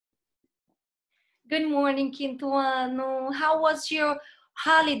Good morning, quinto ano. How was your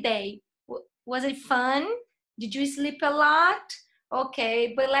holiday? Was it fun? Did you sleep a lot?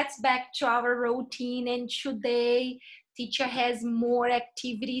 Okay, but let's back to our routine. And today, teacher has more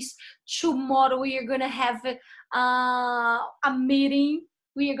activities. Tomorrow, we are gonna have a meeting.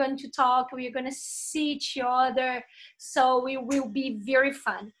 We are going to talk. We are gonna see each other. So it will be very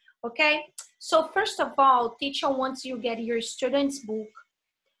fun. Okay. So first of all, teacher wants you get your students' book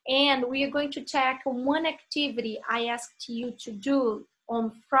and we are going to check one activity I asked you to do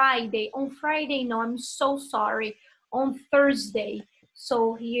on Friday. On Friday, no, I'm so sorry. On Thursday.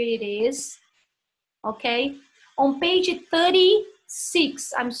 So here it is. Okay. On page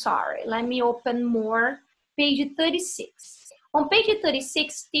 36, I'm sorry. Let me open more. Page 36. On page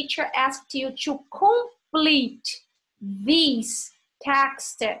 36, teacher asked you to complete this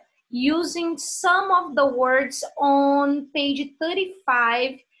text using some of the words on page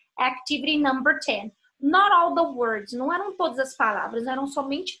 35, activity number 10. Not all the words, não eram todas as palavras, eram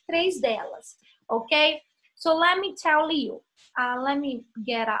somente 3 delas, ok? So let me tell you, let me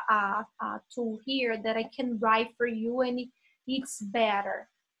get a tool here that I can write for you and it's better.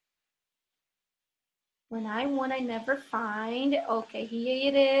 When I want, I never find. Okay,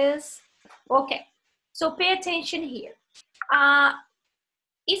 here it is. Okay, so pay attention here.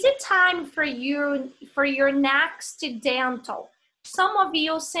 Is it time for your next dental? Some of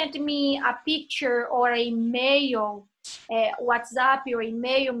you sent me a picture or a mail, WhatsApp or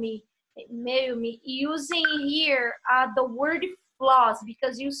email me using here the word floss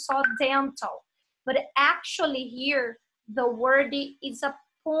because you saw dental, but actually here the word is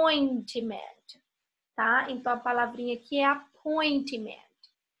appointment, tá? Então a palavrinha aqui é appointment.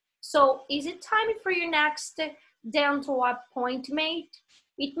 So is it time for your next dental appointment?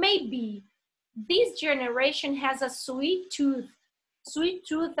 It may be. This generation has a sweet tooth. Sweet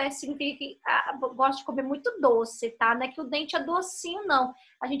tooth significa que gosta de comer muito doce, tá? Não é que o dente é docinho, não.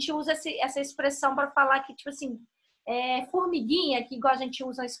 A gente usa essa expressão para falar que, tipo assim, formiguinha, que igual a gente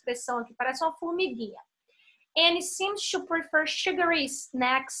usa a expressão aqui, parece uma formiguinha. And it seems to prefer sugary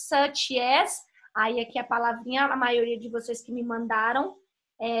snacks such as, aí aqui a palavrinha, a maioria de vocês que me mandaram,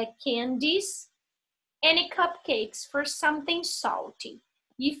 candies, and cupcakes for something salty.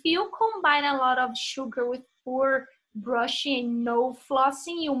 If you combine a lot of sugar with poor brushing and no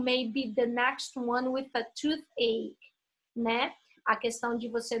flossing, you may be the next one with a toothache, né? A questão de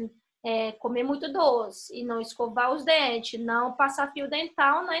você comer muito doce e não escovar os dentes, não passar fio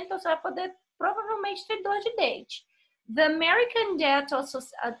dental, né? Então você vai poder provavelmente ter dor de dente. The American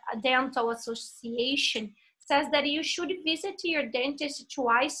Dental Association says that you should visit your dentist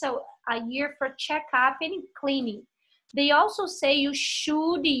twice a year for checkup and cleaning. They also say you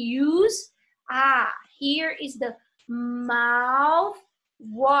should use, here is the mouthwash,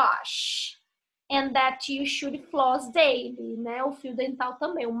 and that you should floss daily, né? O fio dental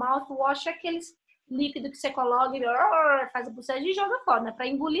também. O mouthwash é aqueles líquido que você coloca e faz a boceja e joga fora, não é para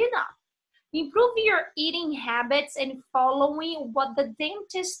engolir, não. Improve your eating habits and following what the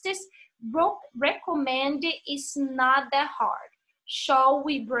dentists recommend is not that hard. Shall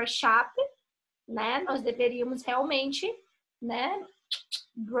we brush up? Né? Nós deveríamos realmente, né,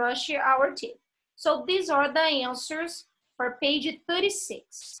 brush our teeth. So these are the answers for page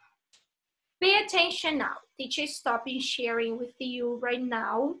 36. Pay attention now. Teacher is stopping sharing with you right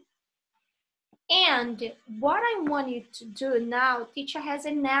now. And what I want you to do now, teacher has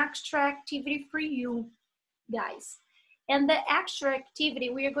an extra activity for you, guys. And the extra activity,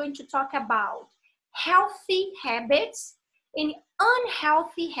 we are going to talk about healthy habits and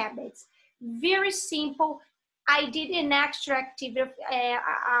unhealthy habits. Very simple. I did an extra activity,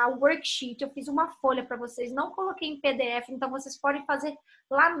 a worksheet. Eu fiz uma folha para vocês. Não coloquei em PDF, então vocês podem fazer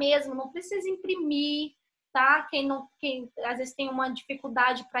lá mesmo. Não precisa imprimir, tá? Quem às vezes tem uma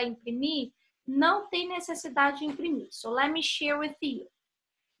dificuldade para imprimir, não tem necessidade de imprimir. So let me share with you.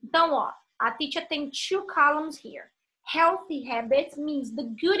 Então, ó, a teacher tem 2 columns here. Healthy habits means the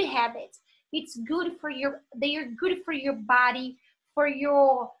good habits. It's good for they are good for your body, for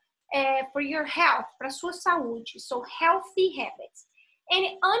your health, para sua saúde. So healthy habits.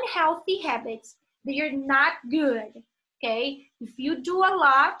 And unhealthy habits, they are not good. Okay? If you do a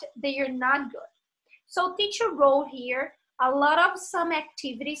lot, they are not good. So teacher wrote here a lot of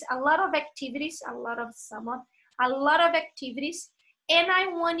activities, and I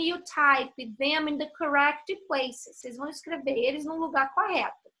want you to type them in the correct places. Vocês vão escrever eles no lugar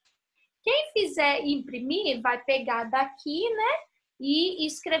correto. Quem fizer imprimir, vai pegar daqui, né? E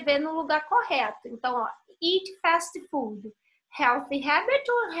escrever no lugar correto. Então, ó, eat fast food. Healthy habit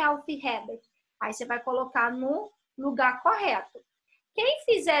ou unhealthy habit? Aí você vai colocar no lugar correto. Quem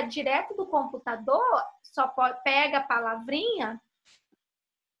fizer direto do computador, só pega a palavrinha,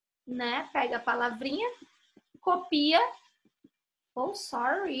 né? Pega a palavrinha, copia. Oh,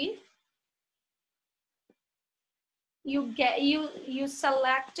 sorry. You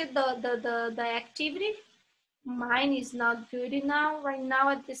selected the activity. Mine is not good enough right now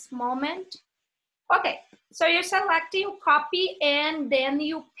at this moment. Okay, so you select, you copy, and then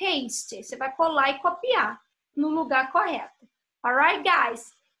you paste. Você vai colar e copiar no lugar correto. All right,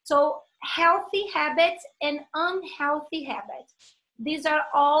 guys? So healthy habits and unhealthy habits. These are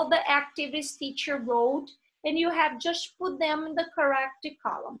all the activities teacher wrote, and you have just put them in the correct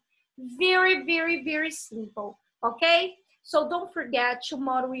column. Very, very, very simple, okay? So don't forget,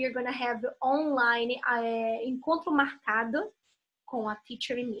 tomorrow we are going to have online encontro marcado com a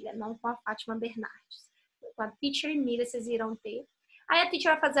Teacher Emília, não com a Fátima Bernardes. Com a Teacher Emília vocês irão ter. Aí a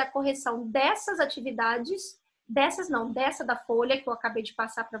teacher vai fazer a correção dessas atividades, dessa da folha que eu acabei de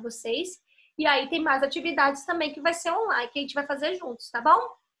passar para vocês. E aí tem mais atividades também que vai ser online, que a gente vai fazer juntos, tá bom?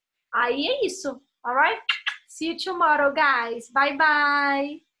 Aí é isso, alright? See you tomorrow, guys. Bye,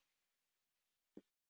 bye!